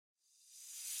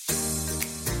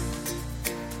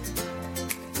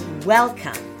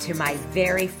Welcome to my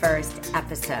very first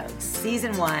episode,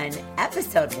 Season 1,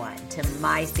 Episode 1, to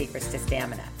My Secrets to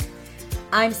Stamina.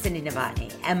 I'm Cindy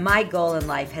Novotny, and my goal in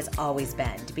life has always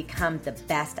been to become the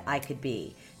best I could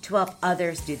be, to help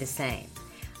others do the same.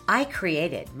 I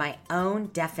created my own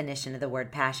definition of the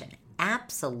word passion.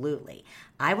 Absolutely.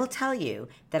 I will tell you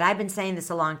that I've been saying this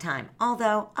a long time,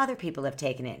 although other people have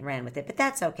taken it and ran with it, but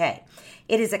that's okay.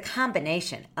 It is a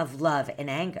combination of love and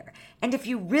anger. And if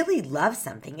you really love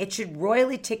something, it should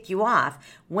royally tick you off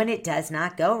when it does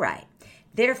not go right.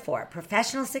 Therefore,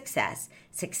 professional success,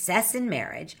 success in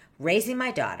marriage, raising my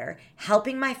daughter,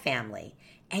 helping my family,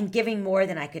 and giving more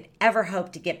than I could ever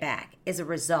hope to get back is a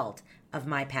result of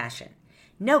my passion.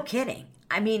 No kidding.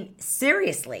 I mean,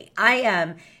 seriously, I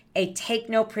am a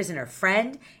take-no-prisoner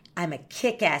friend. I'm a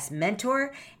kick-ass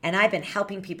mentor, and I've been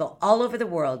helping people all over the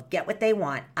world get what they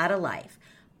want out of life,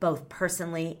 both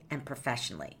personally and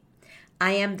professionally.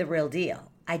 I am the real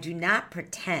deal. I do not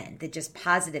pretend that just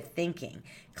positive thinking,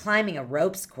 climbing a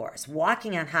ropes course,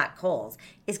 walking on hot coals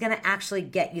is going to actually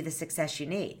get you the success you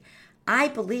need. I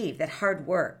believe that hard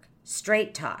work,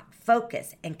 straight talk,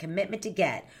 focus, and commitment to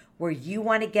get where you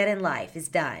want to get in life is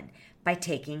done by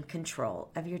taking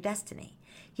control of your destiny.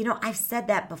 You know, I've said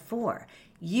that before.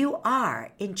 You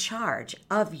are in charge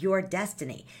of your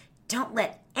destiny. Don't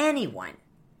let anyone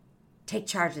take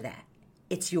charge of that.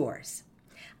 It's yours.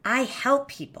 I help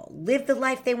people live the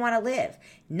life they want to live,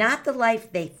 not the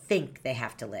life they think they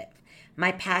have to live.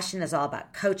 My passion is all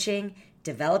about coaching,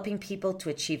 developing people to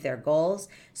achieve their goals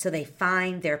so they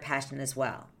find their passion as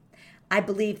well. I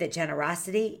believe that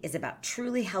generosity is about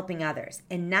truly helping others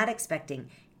and not expecting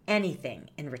anything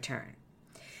in return.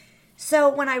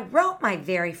 So when I wrote my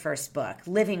very first book,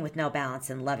 Living with No Balance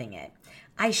and Loving It,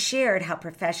 I shared how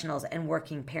professionals and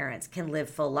working parents can live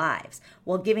full lives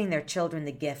while giving their children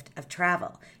the gift of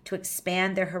travel to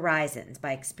expand their horizons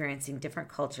by experiencing different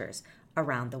cultures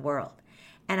around the world.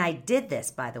 And I did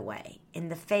this, by the way, in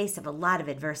the face of a lot of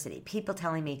adversity. People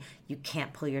telling me, you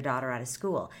can't pull your daughter out of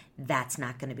school. That's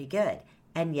not going to be good.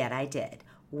 And yet I did,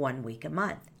 1 week a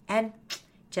month. And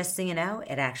just so you know,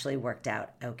 it actually worked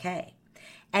out okay.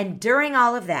 And during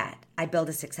all of that, I built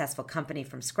a successful company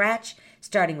from scratch,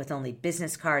 starting with only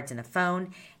business cards and a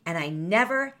phone, and I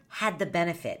never had the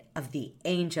benefit of the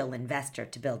angel investor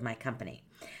to build my company.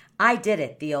 I did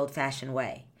it the old-fashioned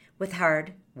way, with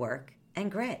hard work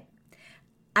and grit.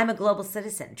 I'm a global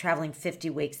citizen, traveling 50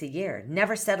 weeks a year,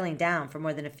 never settling down for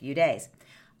more than a few days.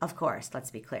 Of course,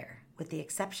 let's be clear, with the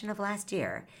exception of last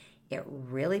year, it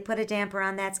really put a damper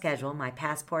on that schedule. My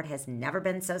passport has never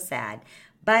been so sad,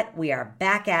 but we are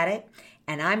back at it,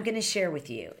 and I'm going to share with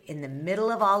you, in the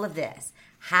middle of all of this,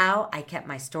 how I kept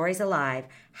my stories alive,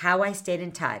 how I stayed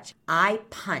in touch. I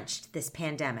punched this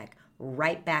pandemic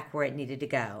right back where it needed to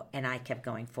go, and I kept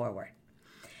going forward.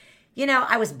 You know,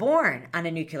 I was born on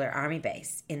a nuclear army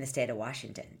base in the state of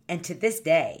Washington, and to this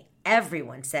day,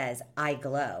 everyone says I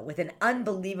glow with an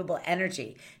unbelievable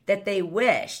energy that they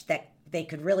wish that they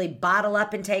could really bottle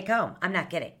up and take home. I'm not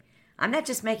kidding. I'm not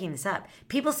just making this up.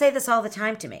 People say this all the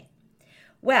time to me.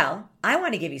 Well, I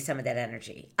want to give you some of that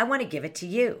energy. I want to give it to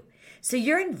you. So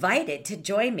you're invited to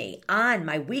join me on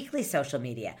my weekly social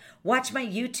media, watch my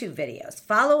YouTube videos,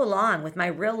 follow along with my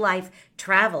real life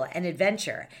travel and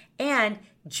adventure, and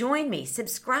join me,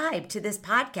 subscribe to this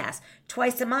podcast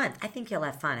twice a month. I think you'll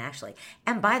have fun, actually.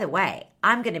 And by the way,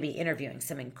 I'm going to be interviewing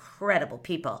some incredible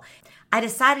people. I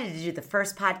decided to do the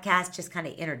first podcast just kind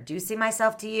of introducing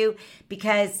myself to you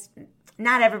because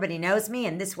not everybody knows me,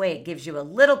 and this way it gives you a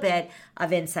little bit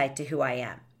of insight to who I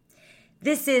am.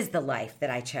 This is the life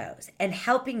that I chose, and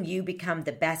helping you become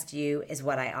the best you is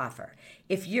what I offer.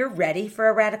 If you're ready for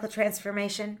a radical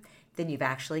transformation, then you've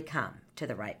actually come to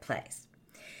the right place.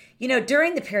 You know,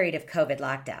 during the period of COVID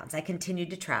lockdowns, I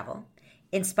continued to travel,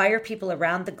 inspire people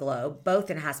around the globe, both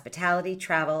in hospitality,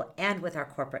 travel, and with our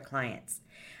corporate clients.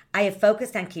 I have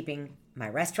focused on keeping my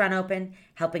restaurant open,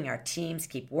 helping our teams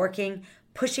keep working,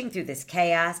 pushing through this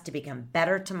chaos to become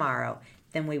better tomorrow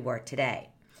than we were today.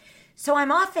 So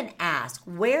I'm often asked,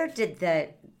 where did the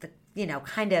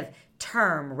kind of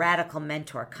term radical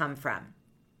mentor come from?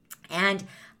 And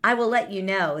I will let you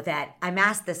know that I'm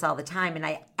asked this all the time, and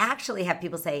I actually have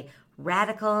people say,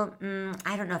 radical,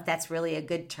 I don't know if that's really a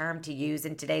good term to use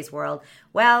in today's world.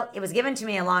 Well, it was given to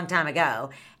me a long time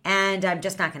ago, and I'm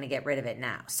just not going to get rid of it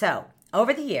now. So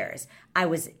over the years, I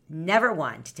was never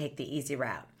one to take the easy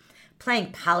route.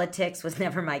 Playing politics was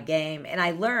never my game, and I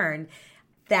learned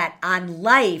that on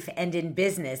life and in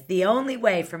business, the only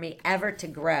way for me ever to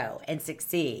grow and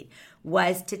succeed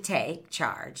was to take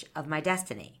charge of my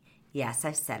destiny. Yes,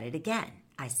 I've said it again.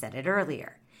 I said it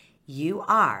earlier. You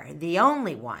are the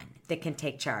only one that can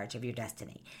take charge of your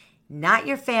destiny. Not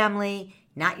your family,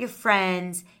 not your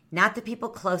friends, not the people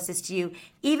closest to you,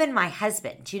 even my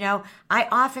husband. I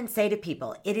often say to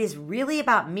people, it is really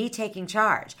about me taking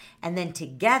charge, and then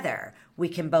together we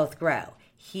can both grow.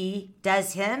 He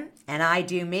does him, and I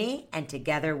do me, and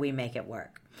together we make it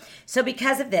work. So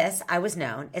because of this, I was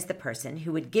known as the person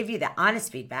who would give you the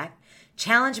honest feedback,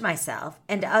 challenge myself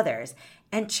and others,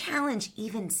 and challenge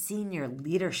even senior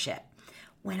leadership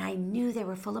when I knew they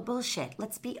were full of bullshit.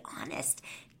 Let's be honest.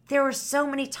 There were so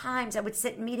many times I would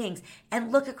sit in meetings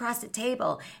and look across the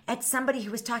table at somebody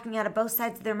who was talking out of both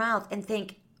sides of their mouth and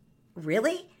think,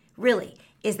 really? Really?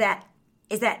 Is that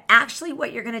actually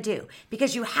what you're going to do?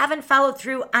 Because you haven't followed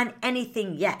through on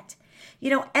anything yet.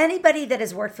 Anybody that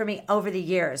has worked for me over the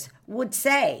years would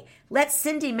say, let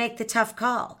Cindy make the tough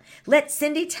call. Let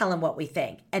Cindy tell them what we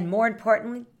think. And more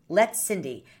importantly, let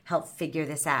Cindy help figure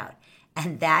this out.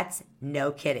 And that's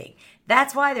no kidding.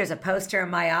 That's why there's a poster in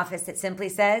my office that simply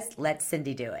says, let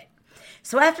Cindy do it.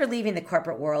 So after leaving the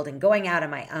corporate world and going out on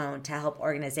my own to help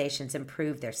organizations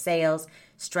improve their sales,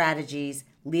 strategies,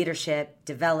 leadership,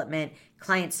 development,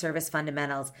 client service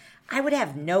fundamentals, I would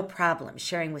have no problem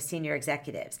sharing with senior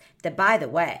executives that, by the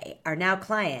way, are now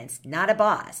clients, not a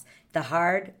boss, the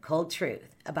hard, cold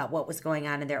truth about what was going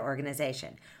on in their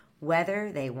organization,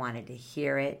 whether they wanted to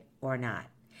hear it or not.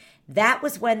 That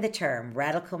was when the term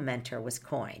radical mentor was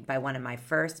coined by one of my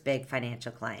first big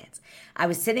financial clients. I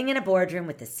was sitting in a boardroom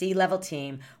with the C-level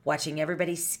team, watching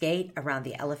everybody skate around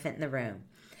the elephant in the room.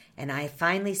 And I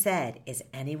finally said, is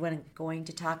anyone going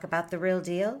to talk about the real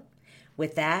deal?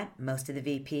 With that, most of the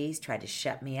VPs tried to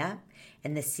shut me up,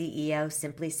 and the CEO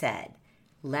simply said,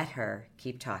 let her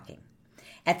keep talking.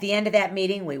 At the end of that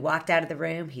meeting, we walked out of the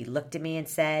room. He looked at me and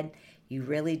said, you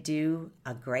really do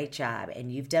a great job,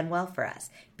 and you've done well for us,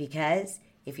 because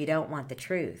if you don't want the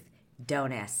truth,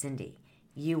 don't ask Cindy.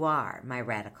 You are my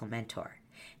radical mentor.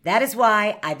 That is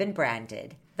why I've been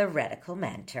branded the Radical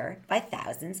Mentor by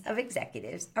thousands of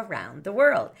executives around the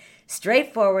world.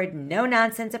 Straightforward,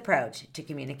 no-nonsense approach to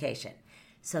communication.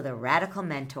 So the Radical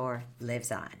Mentor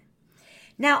lives on.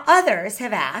 Now, others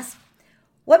have asked,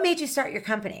 what made you start your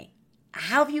company?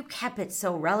 How have you kept it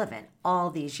so relevant all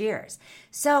these years?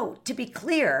 So to be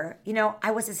clear,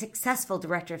 I was a successful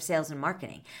director of sales and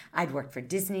marketing. I'd worked for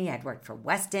Disney. I'd worked for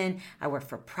Westin. I worked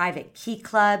for private key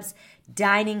clubs,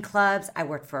 dining clubs. I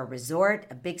worked for a resort,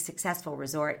 a big successful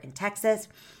resort in Texas.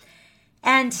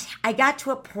 And I got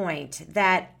to a point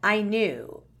that I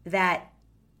knew that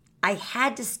I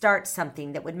had to start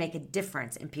something that would make a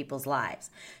difference in people's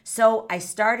lives. So I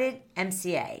started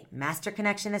MCA, Master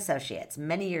Connection Associates,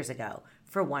 many years ago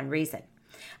for one reason.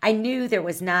 I knew there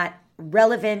was not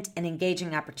relevant and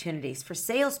engaging opportunities for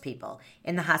salespeople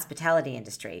in the hospitality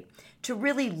industry to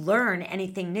really learn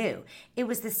anything new. It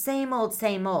was the same old,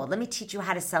 same old. Let me teach you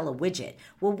how to sell a widget.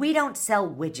 Well, we don't sell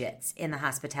widgets in the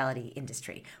hospitality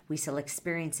industry. We sell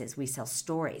experiences. We sell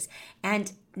stories.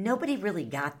 And nobody really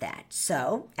got that.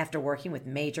 So after working with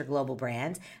major global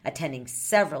brands, attending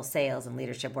several sales and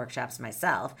leadership workshops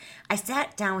myself, I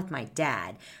sat down with my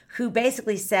dad, who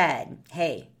basically said,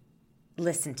 hey,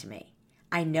 listen to me.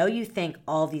 I know you think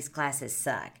all these classes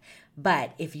suck,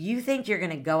 but if you think you're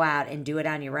going to go out and do it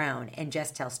on your own and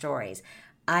just tell stories,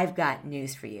 I've got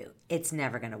news for you. It's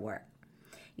never going to work.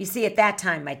 You see, at that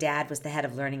time, my dad was the head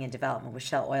of learning and development with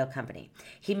Shell Oil Company.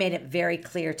 He made it very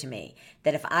clear to me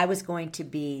that if I was going to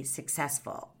be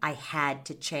successful, I had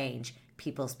to change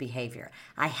people's behavior.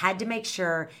 I had to make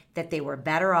sure that they were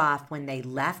better off when they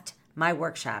left my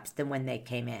workshops than when they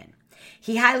came in.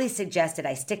 He highly suggested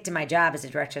I stick to my job as a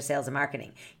director of sales and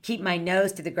marketing, keep my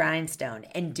nose to the grindstone,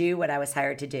 and do what I was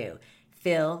hired to do,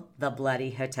 fill the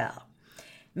bloody hotel.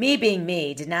 Me being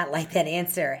me did not like that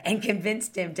answer and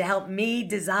convinced him to help me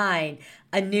design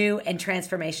a new and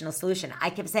transformational solution.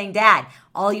 I kept saying, Dad,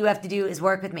 all you have to do is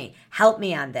work with me. Help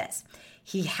me on this.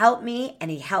 He helped me,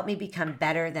 and he helped me become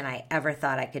better than I ever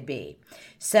thought I could be.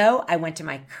 So I went to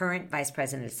my current vice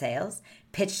president of sales,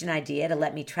 pitched an idea to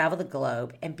let me travel the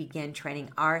globe, and begin training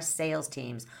our sales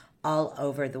teams all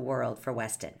over the world for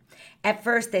Westin. At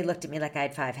first, they looked at me like I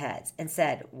had 5 heads and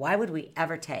said, why would we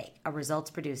ever take a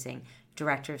results-producing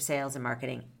director of sales and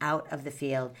marketing out of the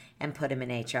field and put him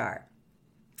in HR?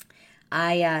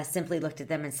 I simply looked at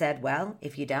them and said, well,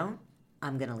 if you don't,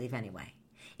 I'm going to leave anyway.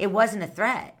 It wasn't a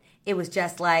threat. It was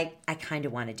just like, I kind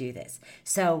of want to do this.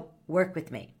 So work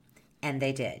with me. And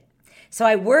they did. So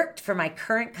I worked for my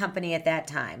current company at that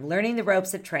time, learning the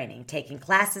ropes of training, taking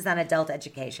classes on adult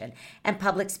education and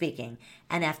public speaking.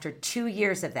 And after 2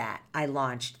 years of that, I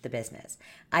launched the business.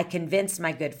 I convinced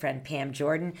my good friend Pam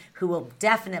Jordan, who will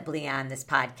definitely be on this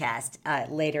podcast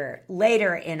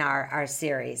later in our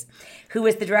series, who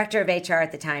was the director of HR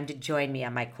at the time, to join me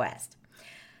on my quest.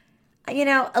 You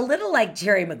know, a little like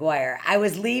Jerry Maguire, I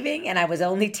was leaving and I was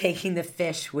only taking the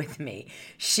fish with me.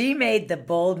 She made the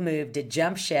bold move to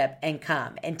jump ship and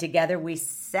come, and together we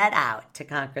set out to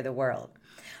conquer the world.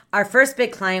 Our first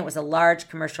big client was a large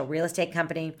commercial real estate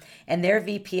company, and their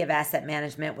VP of asset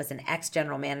management was an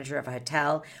ex-general manager of a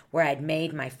hotel where I'd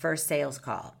made my first sales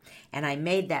call, and I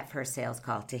made that first sales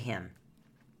call to him.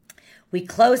 We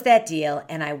closed that deal,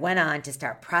 and I went on to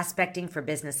start prospecting for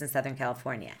business in Southern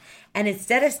California. And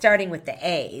instead of starting with the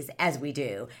A's, as we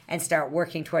do, and start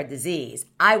working toward the Z's,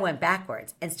 I went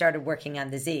backwards and started working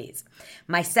on the Z's.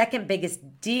 My second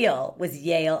biggest deal was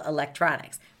Yale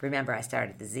Electronics. Remember, I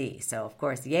started the Z, so of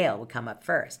course Yale would come up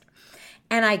first.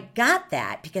 And I got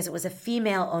that because it was a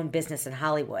female-owned business in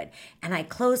Hollywood. And I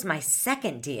closed my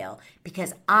second deal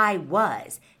because I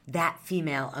was that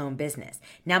female-owned business.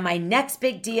 Now, my next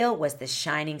big deal was the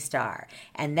Shining Star.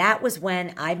 And that was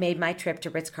when I made my trip to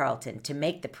Ritz-Carlton to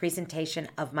make the presentation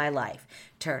of my life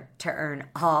to earn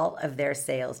all of their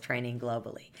sales training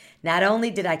globally. Not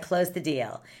only did I close the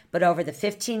deal, but over the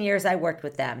 15 years I worked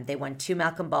with them, they won 2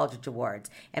 Malcolm Baldrige Awards.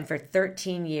 And for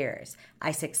 13 years,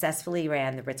 I successfully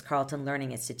ran the Ritz-Carlton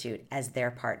Learning Institute as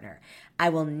their partner. I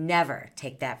will never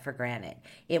take that for granted.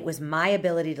 It was my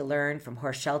ability to learn from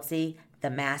Horst Schulze, the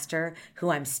master,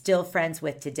 who I'm still friends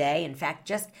with today. In fact,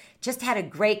 just had a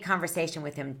great conversation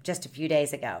with him just a few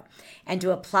days ago. And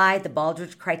to apply the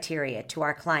Baldrige criteria to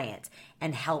our clients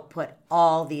and help put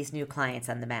all these new clients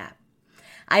on the map.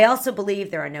 I also believe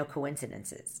there are no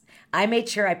coincidences. I made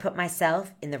sure I put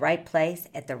myself in the right place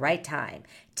at the right time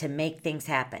to make things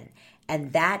happen.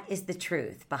 And that is the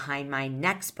truth behind my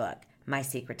next book, My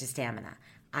Secret to Stamina.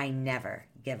 I never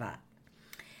give up.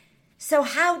 So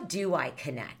how do I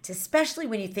connect, especially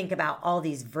when you think about all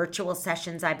these virtual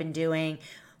sessions I've been doing,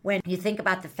 when you think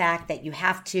about the fact that you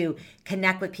have to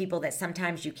connect with people that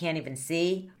sometimes you can't even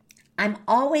see? I'm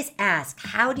always asked,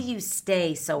 how do you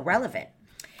stay so relevant?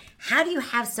 How do you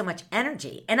have so much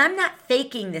energy? And I'm not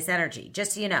faking this energy,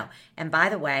 just so you know. And by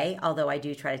the way, although I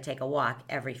do try to take a walk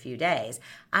every few days,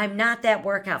 I'm not that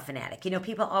workout fanatic. You know,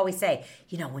 people always say,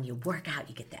 you know, when you work out,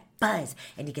 you get that buzz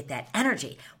and you get that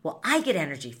energy. Well, I get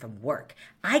energy from work.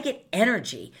 I get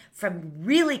energy from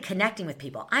really connecting with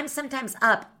people. I'm sometimes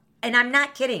up, and I'm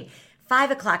not kidding,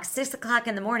 5 o'clock, 6 o'clock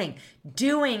in the morning,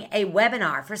 doing a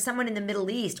webinar for someone in the Middle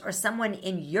East or someone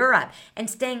in Europe, and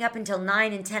staying up until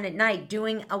 9 and 10 at night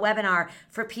doing a webinar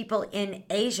for people in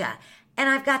Asia. And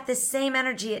I've got the same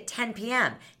energy at 10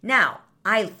 p.m. Now,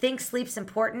 I think sleep's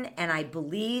important, and I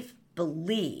believe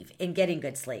in getting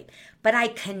good sleep. But I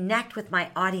connect with my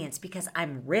audience because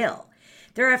I'm real.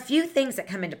 There are a few things that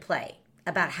come into play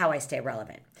about how I stay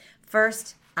relevant.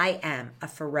 First, I am a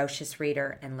ferocious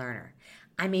reader and learner.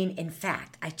 I mean, in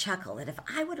fact, I chuckle that if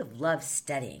I would have loved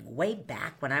studying way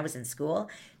back when I was in school,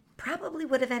 probably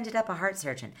would have ended up a heart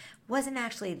surgeon. Wasn't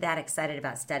actually that excited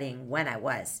about studying when I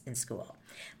was in school.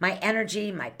 My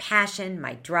energy, my passion,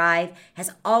 my drive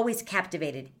has always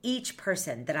captivated each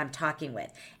person that I'm talking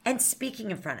with and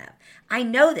speaking in front of. I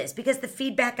know this because the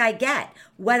feedback I get,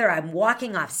 whether I'm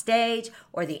walking off stage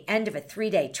or the end of a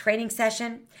 3-day training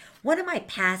session. One of my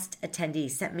past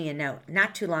attendees sent me a note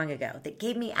not too long ago that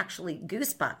gave me actually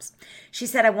goosebumps. She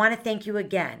said, I want to thank you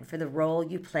again for the role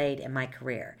you played in my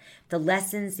career. The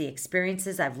lessons, the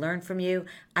experiences I've learned from you,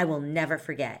 I will never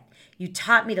forget. You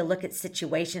taught me to look at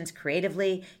situations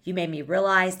creatively. You made me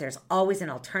realize there's always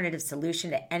an alternative solution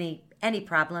to any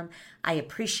problem. I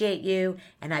appreciate you,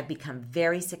 and I've become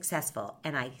very successful,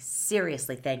 and I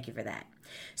seriously thank you for that.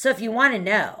 So if you want to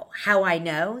know how I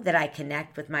know that I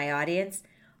connect with my audience,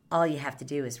 all you have to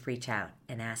do is reach out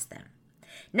and ask them.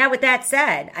 Now, with that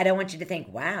said, I don't want you to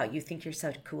think, wow, you think you're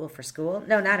so cool for school?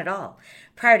 No, not at all.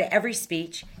 Prior to every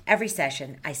speech, every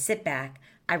session, I sit back,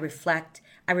 I reflect,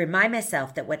 I remind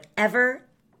myself that whatever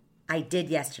I did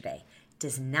yesterday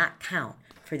does not count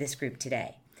for this group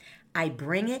today. I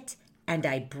bring it, and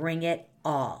I bring it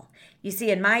all. You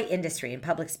see, in my industry, in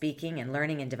public speaking and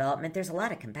learning and development, there's a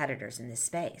lot of competitors in this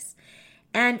space.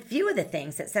 And few of the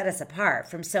things that set us apart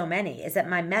from so many is that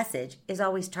my message is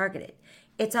always targeted.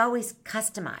 It's always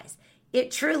customized.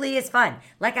 It truly is fun.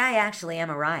 Like I actually am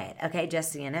a riot, okay,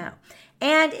 just so you know.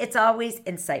 And it's always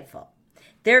insightful.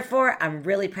 Therefore, I'm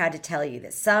really proud to tell you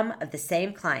that some of the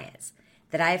same clients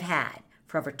that I've had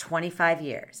for over 25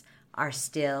 years are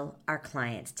still our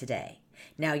clients today.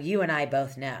 Now, you and I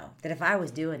both know that if I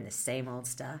was doing the same old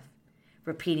stuff,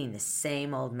 repeating the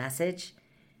same old message,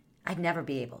 I'd never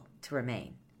be able to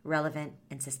remain relevant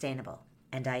and sustainable.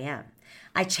 And I am.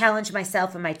 I challenge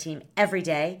myself and my team every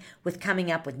day with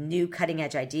coming up with new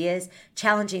cutting-edge ideas,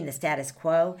 challenging the status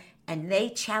quo, and they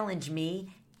challenge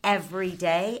me every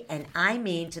day. And I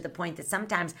mean to the point that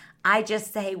sometimes I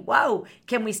just say, whoa,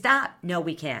 can we stop? No,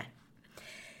 we can't.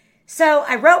 So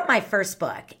I wrote my first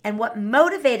book, and what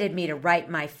motivated me to write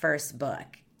my first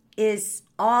book is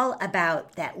all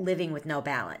about that living with no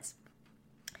balance.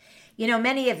 You know,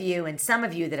 many of you and some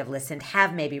of you that have listened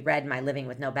have maybe read my Living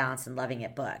with No Balance and Loving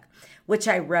It book, which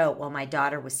I wrote while my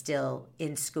daughter was still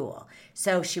in school.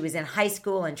 So she was in high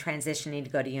school and transitioning to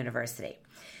go to university.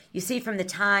 You see, from the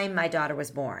time my daughter was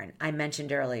born, I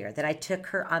mentioned earlier that I took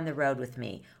her on the road with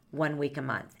me 1 week a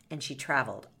month, and she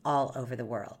traveled all over the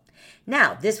world.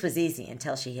 Now, this was easy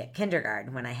until she hit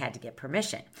kindergarten when I had to get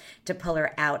permission to pull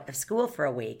her out of school for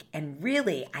a week, and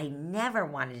really, I never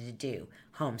wanted to do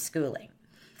homeschooling.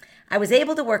 I was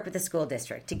able to work with the school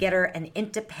district to get her an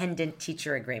independent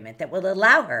teacher agreement that will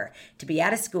allow her to be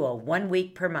out of school 1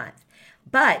 week per month,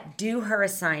 but do her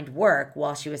assigned work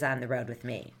while she was on the road with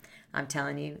me. I'm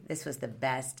telling you, this was the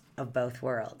best of both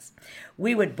worlds.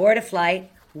 We would board a flight,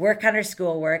 work on her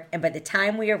schoolwork, and by the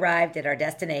time we arrived at our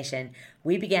destination,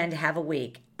 we began to have a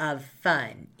week of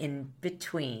fun in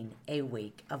between a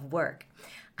week of work.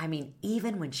 I mean,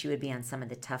 even when she would be on some of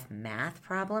the tough math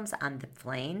problems on the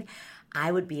plane,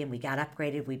 we got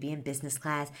upgraded, we'd be in business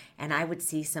class, and I would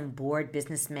see some bored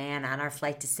businessman on our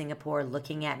flight to Singapore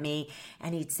looking at me,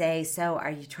 and he'd say, so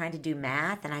are you trying to do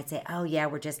math? And I'd say, oh yeah,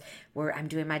 I'm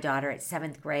doing my daughter at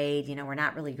 7th grade, we're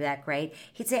not really that great.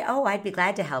 He'd say, oh, I'd be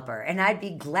glad to help her. And I'd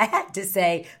be glad to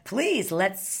say, please,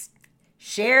 let's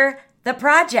share the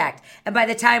project. And by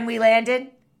the time we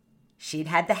landed, she'd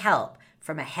had the help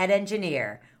from a head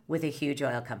engineer with a huge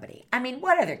oil company. I mean,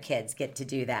 what other kids get to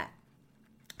do that?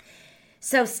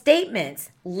 So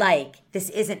statements like, this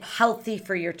isn't healthy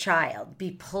for your child, be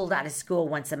pulled out of school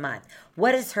once a month.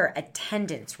 What is her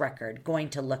attendance record going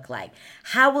to look like?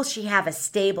 How will she have a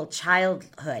stable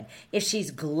childhood if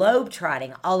she's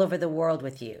globetrotting all over the world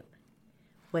with you?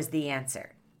 Was the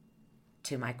answer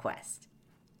to my quest.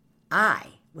 I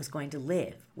was going to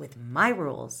live with my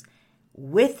rules,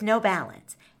 with no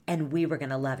balance, and we were going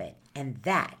to love it. And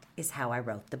that is how I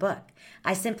wrote the book.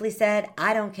 I simply said,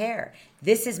 I don't care.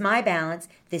 This is my balance.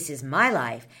 This is my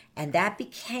life. And that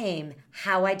became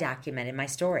how I documented my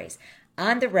stories.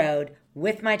 On the road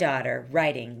with my daughter,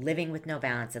 writing, Living with No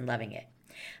Balance and Loving It.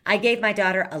 I gave my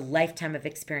daughter a lifetime of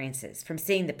experiences, from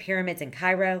seeing the pyramids in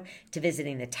Cairo to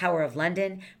visiting the Tower of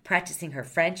London, practicing her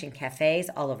French in cafes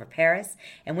all over Paris.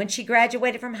 And when she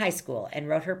graduated from high school and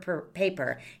wrote her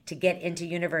paper to get into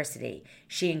university,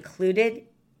 she included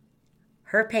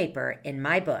her paper in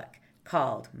my book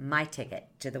called My Ticket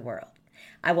to the World.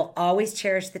 I will always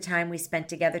cherish the time we spent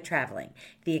together traveling,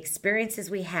 the experiences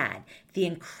we had, the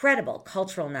incredible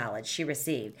cultural knowledge she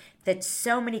received that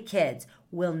so many kids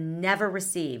will never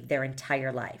receive their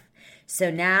entire life.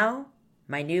 So now,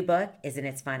 my new book is in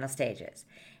its final stages,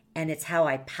 and it's how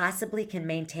I possibly can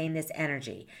maintain this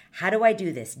energy. How do I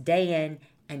do this day in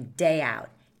and day out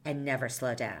and never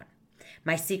slow down?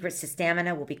 My Secrets to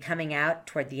Stamina will be coming out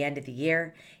toward the end of the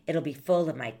year. It'll be full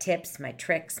of my tips, my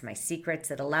tricks, my secrets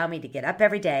that allow me to get up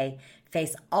every day,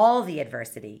 face all the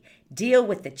adversity, deal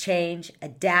with the change,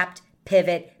 adapt,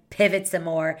 pivot some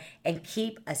more, and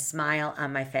keep a smile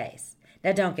on my face.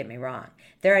 Now, don't get me wrong.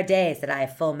 There are days that I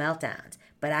have full meltdowns,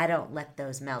 but I don't let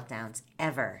those meltdowns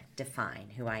ever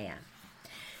define who I am.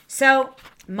 So,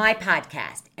 my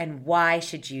podcast, and why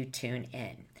should you tune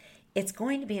in? It's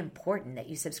going to be important that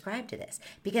you subscribe to this,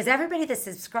 because everybody that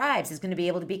subscribes is going to be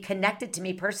able to be connected to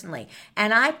me personally.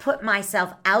 And I put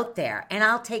myself out there, and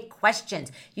I'll take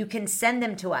questions. You can send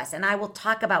them to us, and I will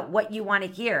talk about what you want to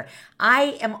hear.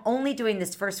 I am only doing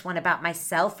this first one about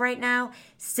myself right now,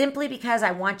 simply because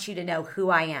I want you to know who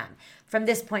I am. From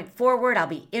this point forward, I'll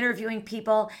be interviewing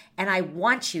people, and I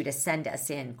want you to send us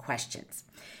in questions.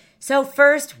 So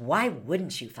first, why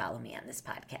wouldn't you follow me on this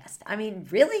podcast? I mean,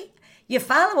 really? You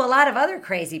follow a lot of other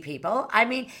crazy people. I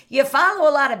mean, you follow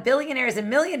a lot of billionaires and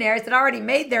millionaires that already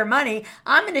made their money.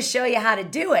 I'm going to show you how to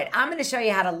do it. I'm going to show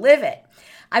you how to live it.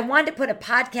 I wanted to put a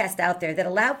podcast out there that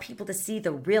allowed people to see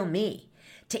the real me,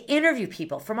 to interview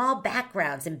people from all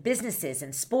backgrounds and businesses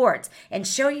and sports, and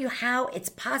show you how it's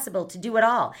possible to do it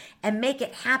all and make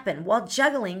it happen while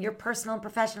juggling your personal and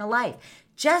professional life.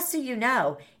 Just so you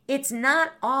know, it's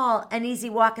not all an easy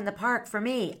walk in the park for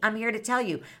me. I'm here to tell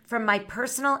you from my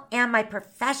personal and my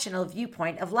professional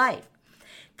viewpoint of life.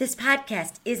 This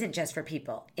podcast isn't just for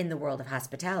people in the world of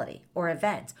hospitality or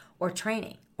events or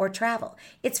training or travel.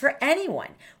 It's for anyone,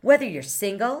 whether you're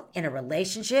single, in a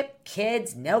relationship,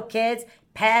 kids, no kids,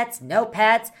 pets, no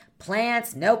pets,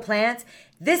 plants, no plants.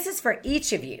 This is for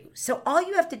each of you. So all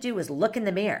you have to do is look in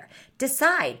the mirror,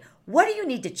 decide what do you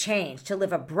need to change to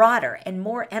live a broader and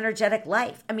more energetic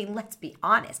life? I mean, let's be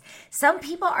honest. Some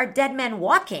people are dead men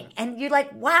walking and you're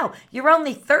like, wow, you're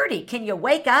only 30. Can you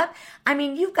wake up? I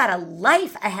mean, you've got a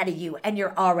life ahead of you and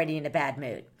you're already in a bad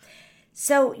mood.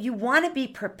 So you want to be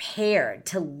prepared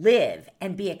to live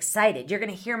and be excited. You're going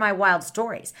to hear my wild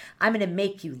stories. I'm going to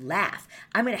make you laugh.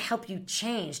 I'm going to help you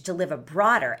change to live a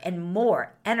broader and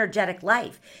more energetic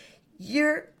life.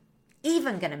 You're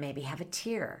even going to maybe have a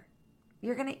tear.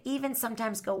 You're going to even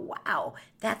sometimes go, wow,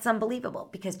 that's unbelievable.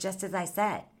 Because just as I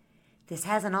said, this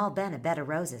hasn't all been a bed of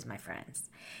roses, my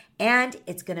friends. And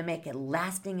it's going to make a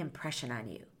lasting impression on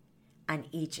you on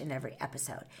each and every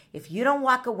episode. If you don't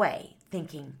walk away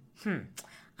thinking, I'm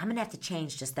going to have to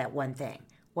change just that one thing,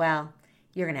 well,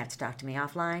 you're going to have to talk to me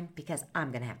offline because I'm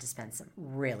going to have to spend some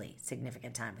really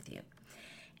significant time with you.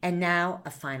 And now a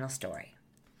final story.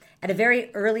 At a very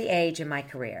early age in my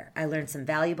career, I learned some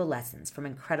valuable lessons from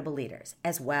incredible leaders,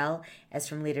 as well as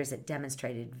from leaders that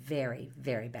demonstrated very,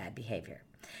 very bad behavior.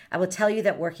 I will tell you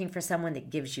that working for someone that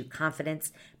gives you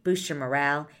confidence, boosts your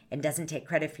morale, and doesn't take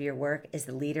credit for your work is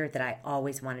the leader that I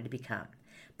always wanted to become.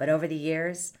 But over the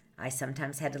years, I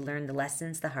sometimes had to learn the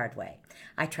lessons the hard way.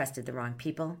 I trusted the wrong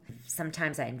people.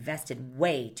 Sometimes I invested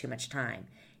way too much time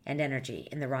and energy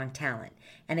in the wrong talent,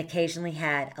 and occasionally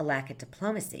had a lack of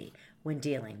diplomacy when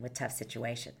dealing with tough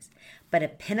situations. But a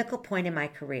pinnacle point in my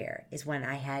career is when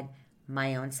I had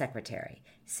my own secretary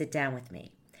sit down with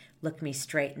me, look me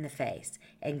straight in the face,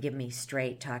 and give me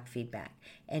straight talk feedback,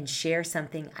 and share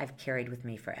something I've carried with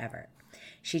me forever.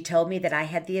 She told me that I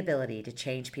had the ability to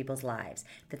change people's lives,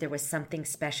 that there was something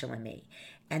special in me,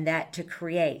 and that to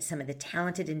create some of the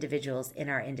talented individuals in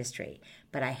our industry,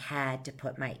 but I had to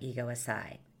put my ego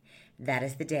aside. That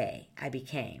is the day I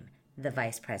became the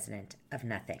vice president of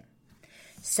nothing.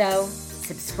 So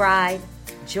subscribe,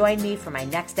 join me for my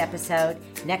next episode.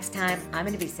 Next time, I'm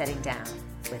going to be sitting down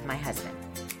with my husband.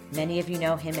 Many of you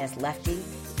know him as Lefty.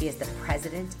 He is the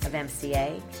president of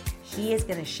MCA. He is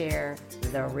going to share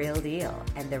the real deal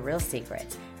and the real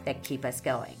secrets that keep us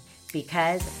going.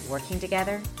 Because working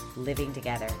together, living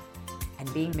together,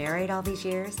 and being married all these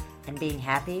years and being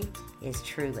happy is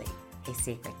truly a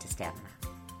secret to stamina.